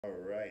All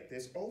right,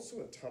 there's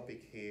also a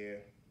topic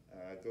here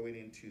going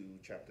into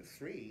chapter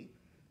 3,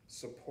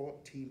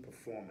 support team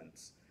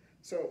performance.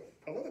 So,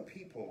 a lot of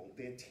people,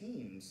 their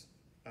teams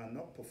are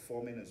not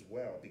performing as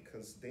well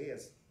because they,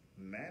 as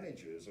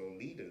managers or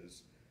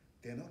leaders,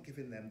 they're not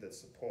giving them the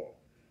support.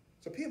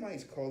 So, PMI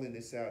is calling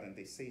this out and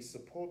they say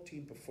support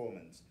team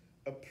performance,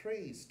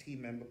 appraise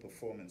team member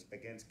performance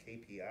against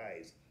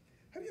KPIs.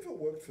 Have you ever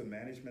worked for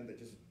management that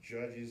just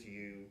judges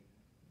you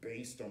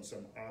based on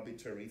some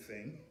arbitrary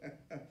thing?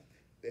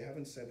 They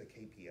haven't set the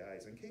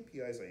KPIs, and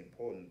KPIs are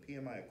important.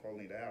 PMI are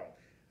calling it out,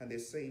 and they're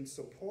saying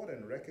support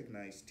and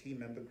recognize team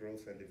member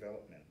growth and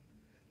development.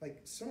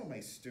 Like some of my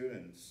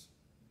students,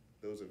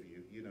 those of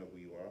you, you know who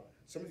you are,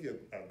 some of you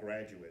are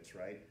graduates,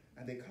 right?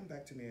 And they come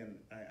back to me and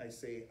I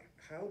say,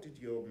 how did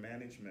your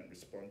management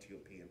respond to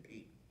your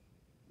PMP?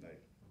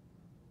 Like,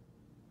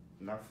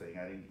 nothing.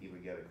 I didn't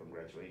even get a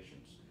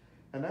congratulations.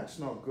 And that's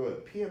not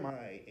good.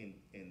 PMI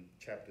in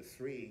chapter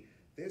 3,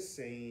 they're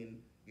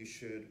saying you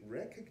should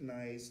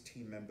recognize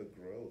team member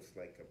growth,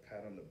 like a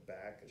pat on the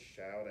back, a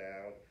shout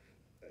out,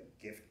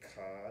 a gift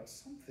card,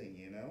 something,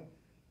 you know?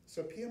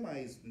 So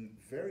PMI is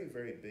very,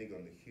 very big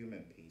on the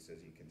human piece,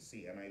 as you can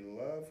see. And I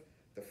love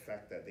the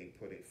fact that they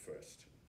put it first.